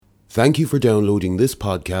Thank you for downloading this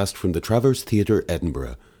podcast from the Traverse Theatre,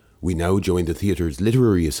 Edinburgh. We now join the theatre's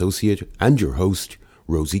literary associate and your host,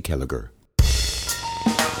 Rosie Kelleher.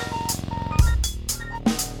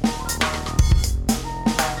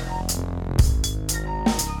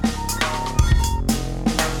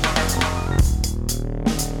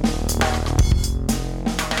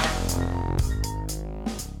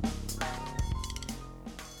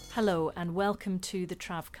 Hello and welcome to the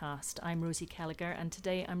Travcast. I'm Rosie Kelleher and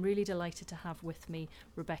today I'm really delighted to have with me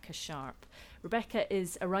Rebecca Sharp. Rebecca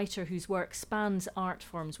is a writer whose work spans art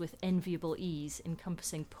forms with enviable ease,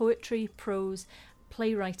 encompassing poetry, prose,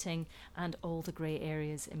 playwriting and all the grey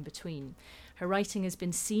areas in between. Her writing has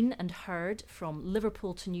been seen and heard from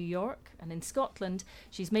Liverpool to New York, and in Scotland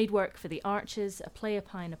she's made work for The Arches, A Play, A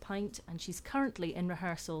Pie and a Pint, and she's currently in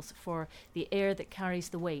rehearsals for The Air That Carries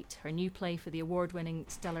the Weight, her new play for the award-winning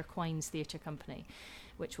Stellar Quines Theatre Company,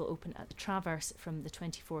 which will open at the Traverse from the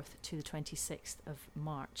 24th to the 26th of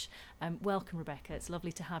March. Welcome, Rebecca. It's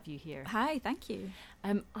lovely to have you here. Hi, thank you.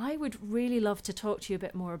 I would really love to talk to you a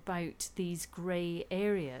bit more about these grey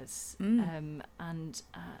areas.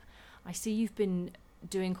 I see you've been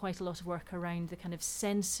doing quite a lot of work around the kind of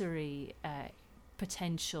sensory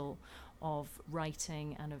potential of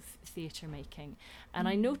writing and of theatre making. And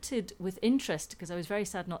I noted with interest, because I was very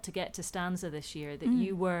sad not to get to Stanza this year, that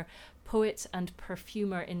you were poet and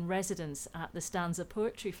perfumer in residence at the Stanza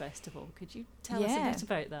Poetry Festival. Could you tell us a bit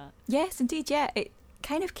about that? Yes, indeed, yeah. It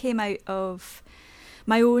kind of came out of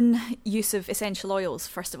my own use of essential oils,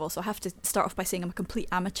 first of all. So I have to start off by saying I'm a complete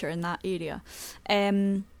amateur in that area.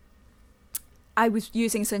 I was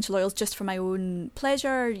using essential oils just for my own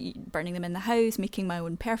pleasure, burning them in the house, making my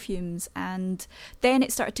own perfumes, and then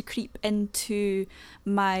it started to creep into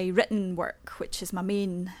my written work, which is my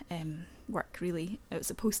main work, really. It was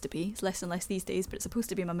supposed to be. It's less and less these days, but it's supposed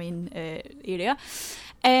to be my main area.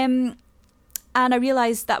 And I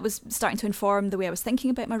realised that was starting to inform the way I was thinking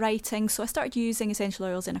about my writing. So I started using essential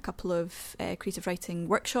oils in a couple of creative writing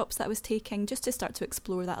workshops that I was taking, just to start to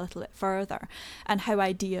explore that a little bit further and how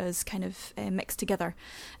ideas kind of mix together.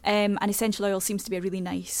 And essential oil seems to be a really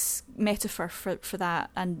nice metaphor for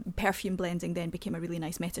that. And perfume blending then became a really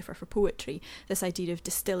nice metaphor for poetry. This idea of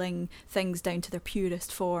distilling things down to their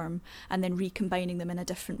purest form and then recombining them in a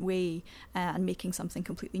different way and making something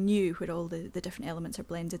completely new where all the different elements are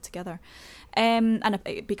blended together. And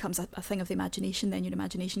it becomes a thing of the imagination. Then your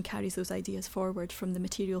imagination carries those ideas forward from the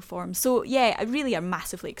material form. So yeah, really a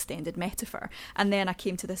massively extended metaphor. And then I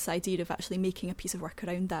came to this idea of actually making a piece of work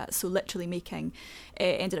around that. So literally making,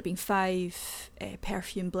 ended up being 5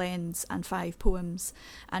 perfume blends and 5 poems,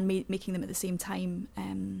 and making them at the same time.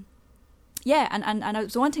 And I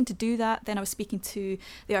was wanting to do that. Then I was speaking to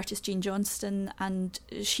the artist Jean Johnston, and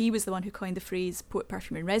she was the one who coined the phrase poet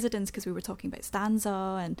perfumer in residence, because we were talking about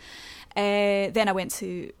Stanza. And then I went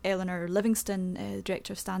to Eleanor Livingston, the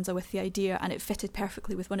director of Stanza, with the idea, and it fitted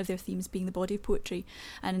perfectly with one of their themes being the body of poetry,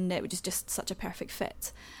 and it was just such a perfect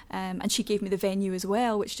fit. And she gave me the venue as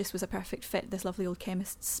well, which just was a perfect fit, this lovely old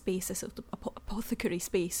chemist's space, this apothecary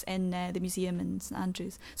space in the museum in St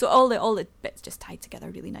Andrews. So all the bits just tied together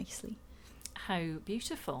really nicely. How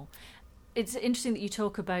beautiful. It's interesting that you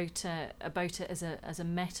talk about it as a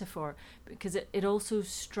metaphor, because it also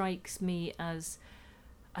strikes me as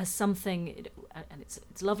something, and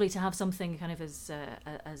it's lovely to have something kind of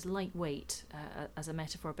as lightweight as a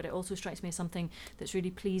metaphor, but it also strikes me as something that's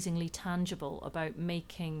really pleasingly tangible about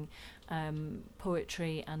making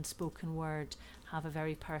poetry and spoken word have a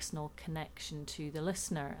very personal connection to the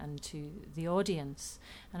listener and to the audience.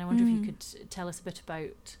 And I wonder if you could tell us a bit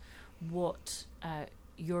about what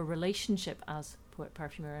your relationship as poet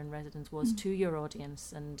perfumer in residence was to your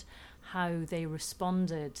audience, and how they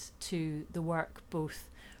responded to the work, both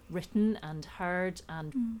written and heard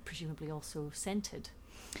and presumably also scented.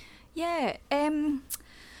 Yeah. Well,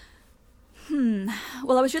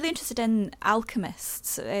 I was really interested in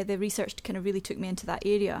alchemists. The research kind of really took me into that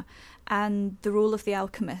area, and the role of the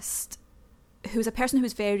alchemist, who was a person who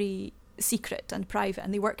was very secret and private,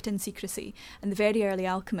 and they worked in secrecy, and the very early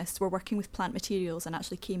alchemists were working with plant materials and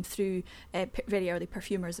actually came through very early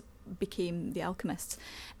perfumers became the alchemists.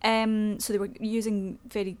 So they were using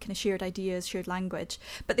very kind of shared ideas, shared language,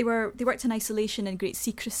 but they worked in isolation and great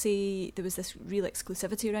secrecy. There was this real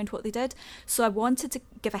exclusivity around what they did. So I wanted to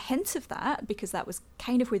give a hint of that, because that was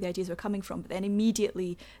kind of where the ideas were coming from, but then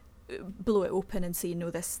immediately blow it open and say, no,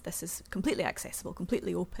 this is completely accessible,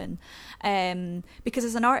 completely open. Because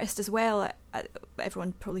as an artist as well,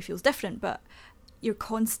 everyone probably feels different, but you're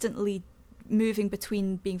constantly moving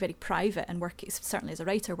between being very private and working, certainly as a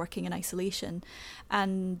writer, working in isolation,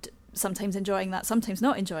 and sometimes enjoying that, sometimes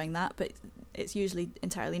not enjoying that, but it's usually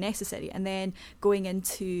entirely necessary. And then going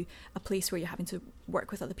into a place where you're having to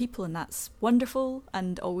work with other people, and that's wonderful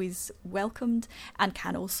and always welcomed, and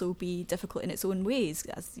can also be difficult in its own ways,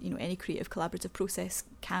 as you know, any creative collaborative process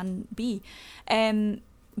can be.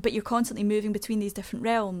 But you're constantly moving between these different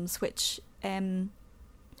realms, which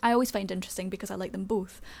I always find interesting because I like them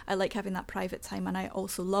both. I like having that private time, and I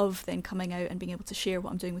also love then coming out and being able to share what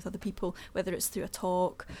I'm doing with other people, whether it's through a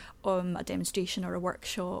talk, a demonstration, or a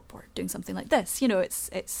workshop, or doing something like this. You know,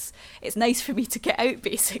 it's nice for me to get out,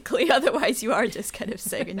 basically. Otherwise, you are just kind of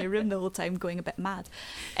sitting in your room the whole time, going a bit mad.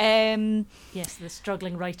 Yes, the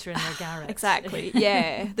struggling writer in their garret. Exactly.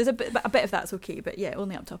 Yeah, there's a bit of that's okay, but yeah,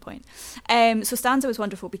 only up to a point. So Stanza was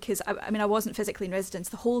wonderful because I wasn't physically in residence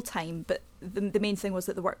the whole time, but the main thing was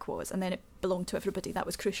that the work was, and then it belonged to everybody. That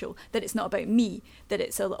was crucial, that it's not about me, that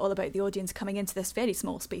it's all about the audience coming into this very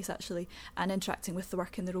small space actually and interacting with the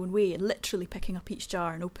work in their own way and literally picking up each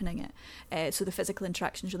jar and opening it. So the physical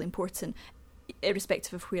interaction is really important,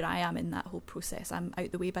 irrespective of where I am in that whole process. I'm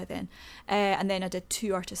out the way by then. And then I did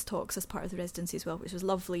 2 artist talks as part of the residency as well, which was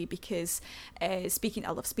lovely because I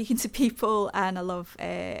love speaking to people, and I love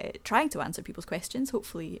trying to answer people's questions,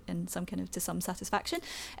 hopefully in to some satisfaction.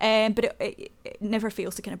 But it never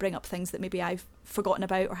fails to kind of bring up things that maybe I've forgotten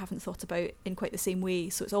about or haven't thought about in quite the same way.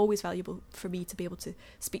 So it's always valuable for me to be able to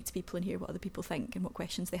speak to people and hear what other people think and what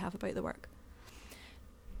questions they have about the work.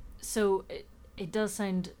 So it does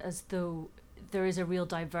sound as though there is a real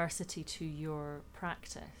diversity to your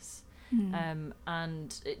practice.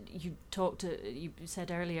 And you said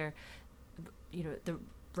earlier, you know, the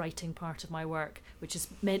writing part of my work, which is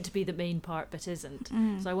meant to be the main part but isn't.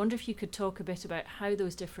 So I wonder if you could talk a bit about how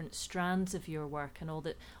those different strands of your work and all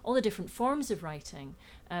the different forms of writing,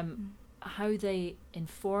 how they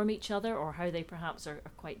inform each other, or how they perhaps are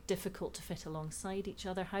quite difficult to fit alongside each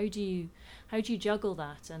other. How do you juggle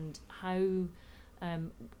that, and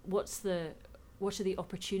what are the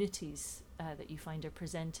opportunities that you find are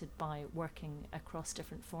presented by working across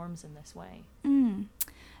different forms in this way?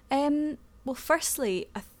 Well, firstly,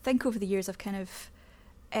 I think over the years I've kind of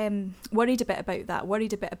worried a bit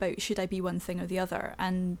about should I be one thing or the other,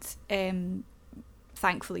 and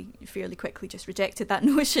thankfully fairly quickly just rejected that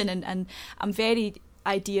notion, and I'm very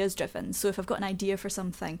ideas driven. So if I've got an idea for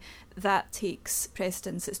something, that takes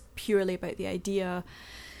precedence. It's purely about the idea,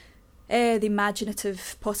 the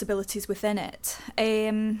imaginative possibilities within it,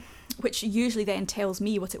 which usually then tells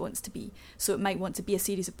me what it wants to be. So it might want to be a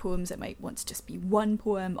series of poems, it might want to just be one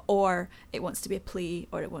poem, or it wants to be a play,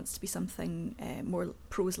 or it wants to be something more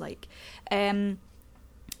prose-like.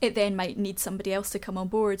 It then might need somebody else to come on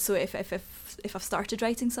board. So if I've started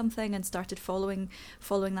writing something and started following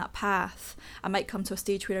that path, I might come to a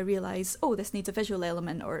stage where I realise, oh, this needs a visual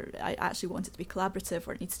element, or I actually want it to be collaborative,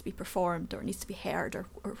 or it needs to be performed, or it needs to be heard, or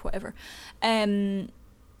whatever. And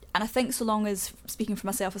I think so long as, speaking for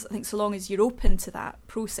myself, I think so long as you're open to that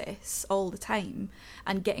process all the time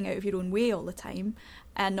and getting out of your own way all the time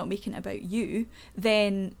and not making it about you,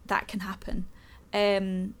 then that can happen.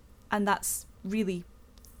 And that's really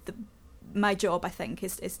my job, I think,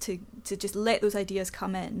 is to just let those ideas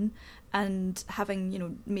come in, and having, you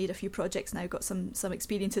know, made a few projects now, got some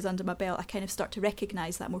experiences under my belt, I kind of start to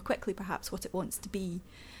recognise that more quickly, perhaps, what it wants to be,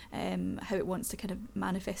 how it wants to kind of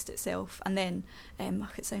manifest itself, and then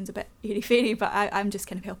it sounds a bit airy-fairy, but I'm just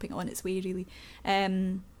kind of helping it on its way, really.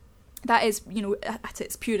 That is, you know, at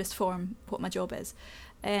its purest form, what my job is,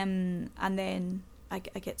 and then I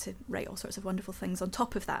get to write all sorts of wonderful things on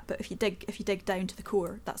top of that. But if you dig down to the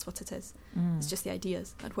core, that's what it is. It's just the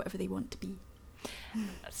ideas and whatever they want to be.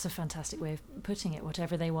 That's a fantastic way of putting it,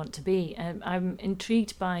 whatever they want to be. I'm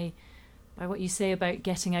intrigued by what you say about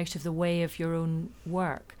getting out of the way of your own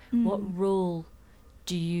work. What role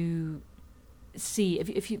do you see,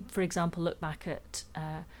 if you, for example, look back at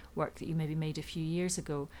work that you maybe made a few years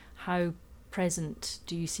ago, how present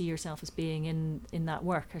do you see yourself as being in that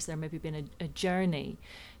work? Has there maybe been a journey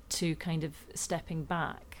to kind of stepping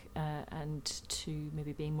back and to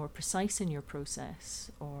maybe being more precise in your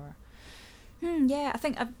process? Or yeah, I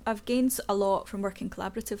think I've gained a lot from working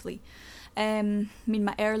collaboratively. I mean,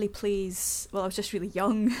 my early plays, well, I was just really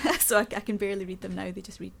young, so I can barely read them now. They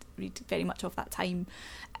just read very much of that time.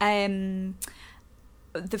 The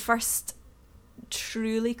first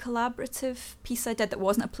truly collaborative piece I did that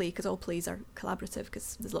wasn't a play, because all plays are collaborative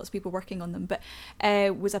because there's lots of people working on them, but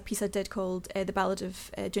was a piece I did called The Ballad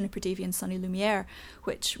of Juniper Davy and Sonny Lumiere,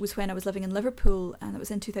 which was when I was living in Liverpool, and it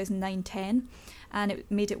was in 2009-10, and it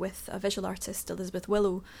made it with a visual artist, Elizabeth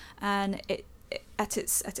Willow, and at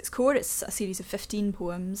its core, it's a series of 15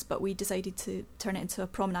 poems, but we decided to turn it into a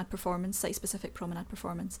promenade performance, site-specific promenade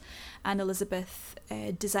performance. And Elizabeth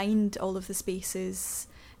designed all of the spaces,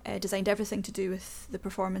 designed everything to do with the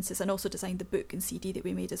performances, and also designed the book and CD that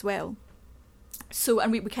we made as well. So,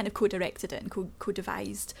 and we kind of co-directed it and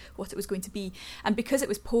co-devised what it was going to be. And because it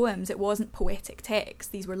was poems, it wasn't poetic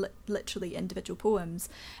text. These were literally individual poems.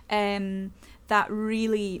 That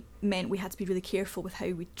really meant we had to be really careful with how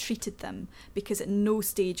we treated them, because at no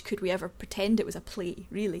stage could we ever pretend it was a play,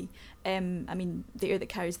 really. I mean, The Air That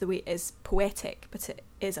Carries the Weight is poetic, but it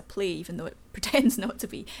is a play, even though it pretends not to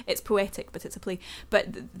be. It's poetic, but it's a play.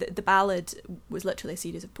 But the ballad was literally a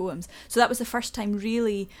series of poems. So that was the first time,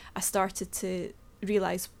 really, I started to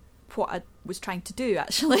realise what I was trying to do,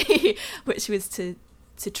 actually, which was to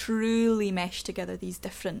truly mesh together these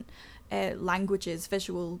different languages,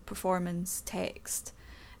 visual, performance, text,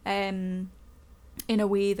 in a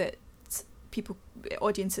way that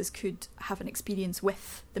audiences could have an experience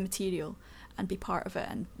with the material and be part of it,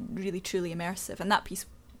 and really truly immersive. And that piece,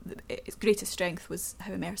 its greatest strength was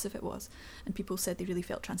how immersive it was, and people said they really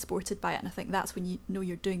felt transported by it. And I think that's when you know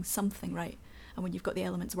you're doing something right, and when you've got the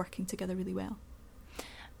elements working together really well.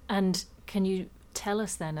 And can you tell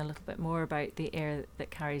us then a little bit more about The Air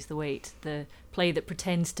That Carries the Weight, the play that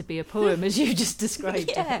pretends to be a poem, as you just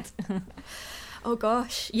described it? Oh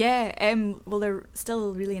gosh, yeah. Well, they're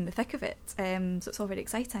still really in the thick of it, so it's all very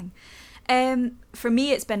exciting. For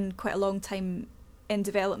me, it's been quite a long time in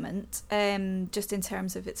development, just in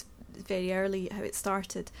terms of its very early, how it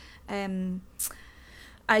started.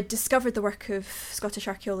 I discovered the work of Scottish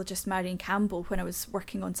archaeologist Marion Campbell when I was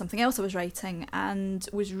working on something else I was writing, and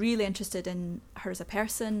was really interested in her as a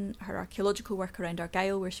person, her archaeological work around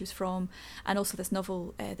Argyll, where she was from, and also this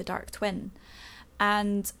novel, The Dark Twin.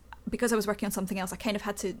 And because I was working on something else, I kind of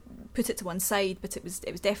had to put it to one side, but it was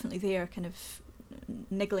definitely there, kind of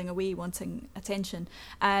niggling away, wanting attention.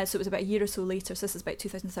 So it was about a year or so later, so this is about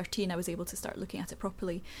 2013, I was able to start looking at it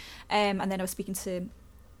properly. And then I was speaking to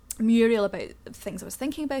Muriel about things I was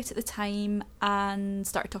thinking about at the time, and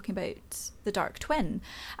started talking about The Dark Twin.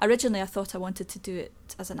 Originally I thought I wanted to do it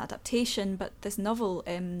as an adaptation, but this novel,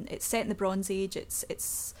 it's set in the Bronze Age,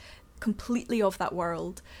 it's completely of that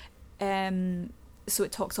world, so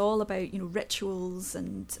it talks all about, rituals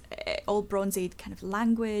and all Bronze Age kind of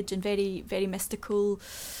language, and very, very mystical.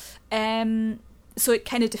 So it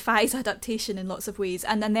kind of defies adaptation in lots of ways.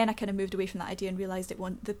 And then I kind of moved away from that idea and realised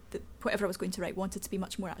whatever I was going to write wanted to be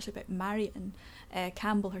much more actually about Marion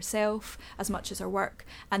Campbell herself, as much as her work.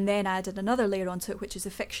 And then I added another layer onto it, which is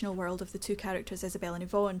the fictional world of the two characters, Isabel and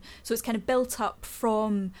Yvonne. So it's kind of built up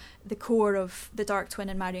from the core of The Dark Twin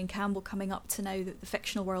and Marion Campbell, coming up to now the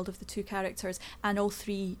fictional world of the two characters, and all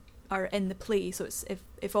three are in the play. So it's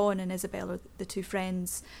Yvonne and Isabel are the two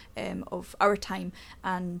friends of our time,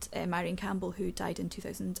 and Marion Campbell, who died in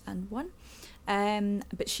 2001.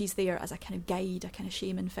 But she's there as a kind of guide, a kind of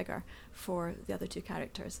shaman figure for the other two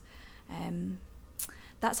characters.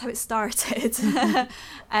 That's how it started.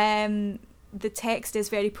 The text is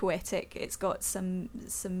very poetic. It's got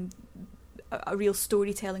a real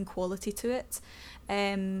storytelling quality to it,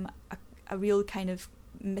 a real kind of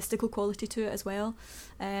mystical quality to it as well,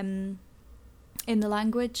 in the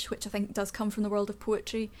language, which I think does come from the world of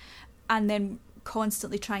poetry, and then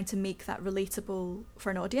constantly trying to make that relatable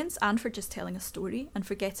for an audience, and for just telling a story, and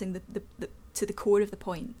for getting to the core of the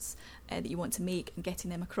points that you want to make and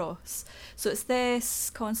getting them across. So it's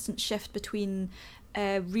this constant shift between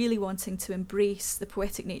really wanting to embrace the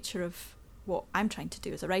poetic nature of what I'm trying to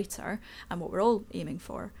do as a writer and what we're all aiming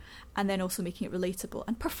for, and then also making it relatable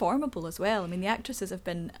and performable as well. I mean, the actresses have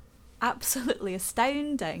been absolutely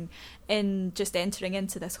astounding in just entering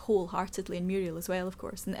into this wholeheartedly, and Muriel as well, of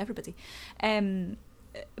course, and everybody,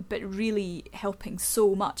 but really helping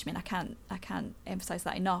so much. I mean, I can't emphasize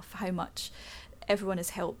that enough, how much everyone has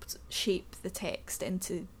helped shape the text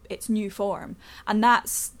into its new form. And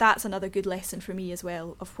that's another good lesson for me as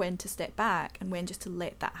well, of when to step back and when just to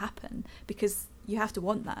let that happen, because you have to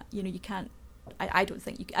want that. You can't. I don't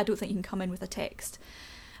think you can come in with a text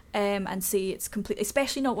and say it's complete,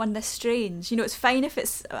 especially not one this strange. It's fine if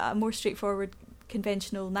it's a more straightforward,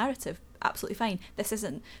 conventional narrative. Absolutely fine. This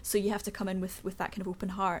isn't. So you have to come in with that kind of open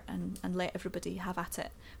heart and let everybody have at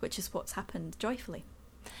it, which is what's happened joyfully.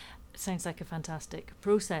 Sounds like a fantastic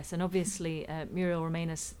process. And obviously Muriel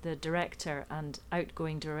Romanus, the director and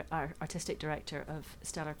outgoing artistic director of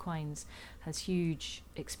Stellar Quines, has huge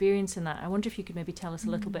experience in that. I wonder if you could maybe tell us a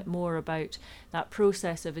little bit more about that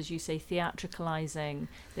process of, as you say, theatricalising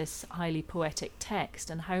this highly poetic text,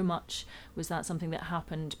 and how much was that something that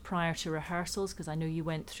happened prior to rehearsals? Because I know you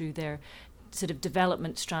went through their sort of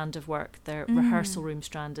development strand of work, the rehearsal room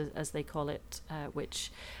strand, as they call it,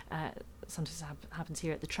 which sometimes happens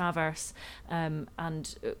here at the Traverse,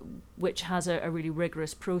 and which has a really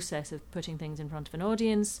rigorous process of putting things in front of an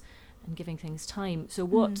audience and giving things time. So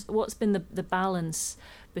what's been the balance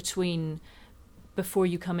between before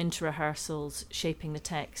you come into rehearsals, shaping the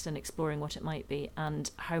text and exploring what it might be,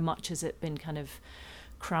 and how much has it been kind of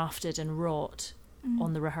crafted and wrought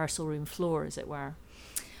on the rehearsal room floor, as it were?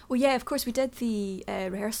 Well, yeah, of course, we did the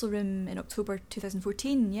rehearsal room in October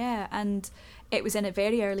 2014, yeah, and it was in a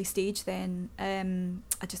very early stage then.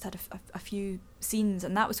 I just had a few scenes,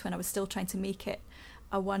 and that was when I was still trying to make it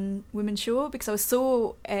a one-woman show, because I was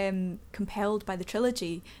so compelled by the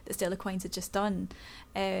trilogy that Stella Quines had just done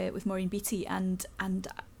with Maureen Beattie, and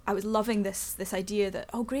I was loving this idea that,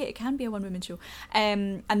 oh great, it can be a one-woman show.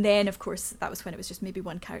 And then, of course, that was when it was just maybe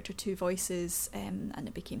one character, two voices, and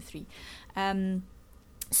it became three.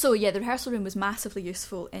 So yeah, the rehearsal room was massively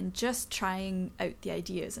useful in just trying out the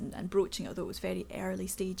ideas and broaching, although it was very early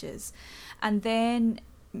stages. And then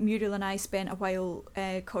Muriel and I spent a while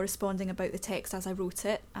corresponding about the text as I wrote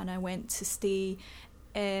it, and I went to stay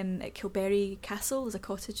at Kilberry Castle. There's a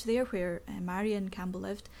cottage there where Marion Campbell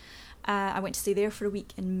lived. I went to stay there for a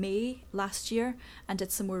week in May last year and did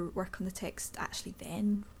some more work on the text actually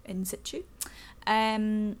then in situ.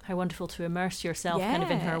 How wonderful to immerse yourself kind of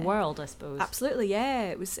in her world, I suppose. Absolutely, yeah.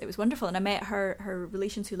 It was wonderful, and I met her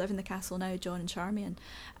relations who live in the castle now, John and Charmian,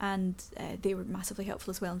 and they were massively helpful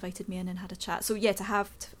as well. Invited me in and had a chat. So yeah, to have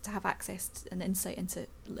access and insight into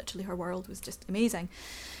literally her world was just amazing.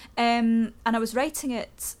 And I was writing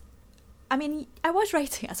it. I mean, I was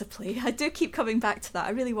writing it as a play. I do keep coming back to that. I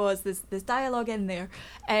really was. There's dialogue in there,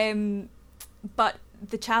 but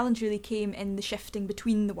the challenge really came in the shifting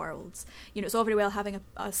between the worlds. You know, it's all very well having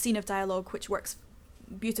a scene of dialogue which works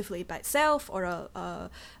beautifully by itself, or a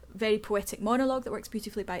very poetic monologue that works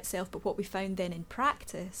beautifully by itself, but what we found then in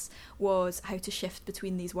practice was how to shift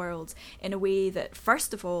between these worlds in a way that,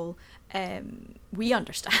 first of all, we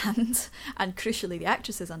understand, and crucially the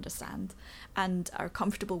actresses understand and are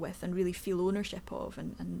comfortable with and really feel ownership of,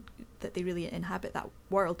 and that they really inhabit that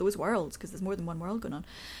world, those worlds, because there's more than one world going on.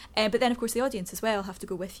 But then, of course, the audience as well have to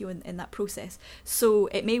go with you in that process. So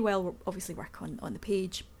it may well obviously work on the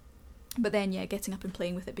page, but then, yeah, getting up and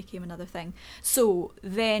playing with it became another thing. So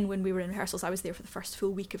then when we were in rehearsals, I was there for the first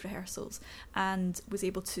full week of rehearsals and was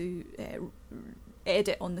able to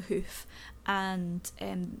edit on the hoof, and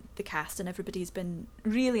the cast and everybody's been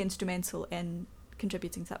really instrumental in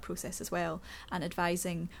contributing to that process as well, and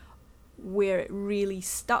advising where it really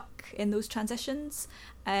stuck in those transitions,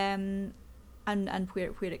 and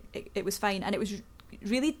where it was fine. And it was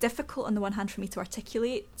really difficult on the one hand for me to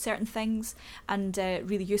articulate certain things, and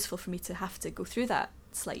really useful for me to have to go through that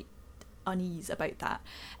slight unease about that,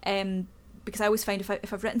 because I always find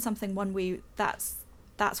if I've written something one way, that's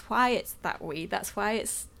why it's that way. That's why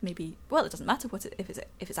it's maybe, well, it doesn't matter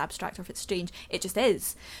if it's abstract or if it's strange. It just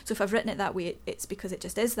is. So if I've written it that way, it's because it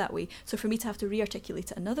just is that way. So for me to have to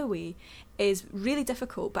re-articulate it another way is really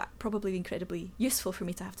difficult, but probably incredibly useful for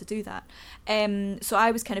me to have to do that. So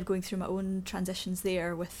I was kind of going through my own transitions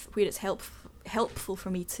there, with where it's helpful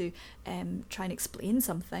for me to try and explain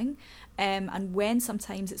something, and when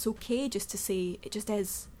sometimes it's okay just to say it just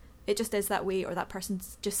is. It just is that way, or that person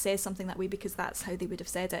just says something that way because that's how they would have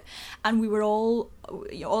said it. And we were all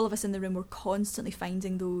of us in the room were constantly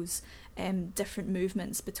finding those different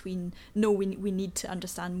movements between, no, we need to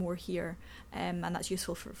understand more here, and that's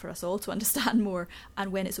useful for us all to understand more,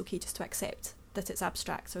 and when it's okay just to accept that it's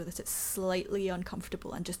abstract or that it's slightly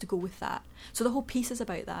uncomfortable and just to go with that. So the whole piece is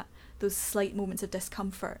about that, those slight moments of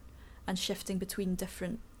discomfort and shifting between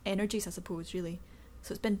different energies, I suppose, really.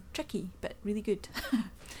 So it's been tricky, but really good.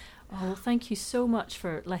 Oh, well, thank you so much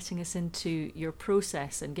for letting us into your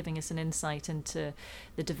process and giving us an insight into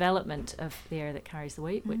the development of The Air That Carries the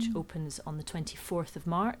Weight, which opens on the 24th of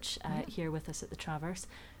March here with us at the Traverse.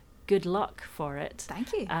 Good luck for it.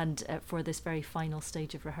 Thank you. And for this very final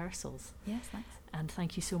stage of rehearsals. Yes, thanks. And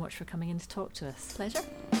thank you so much for coming in to talk to us. Pleasure.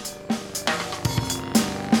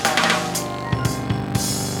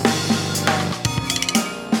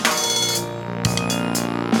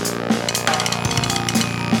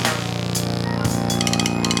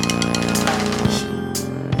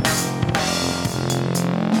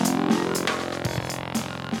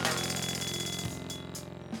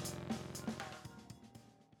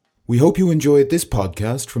 We hope you enjoyed this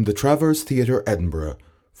podcast from the Traverse Theatre, Edinburgh.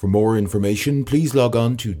 For more information, please log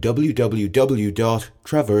on to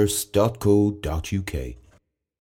www.traverse.co.uk.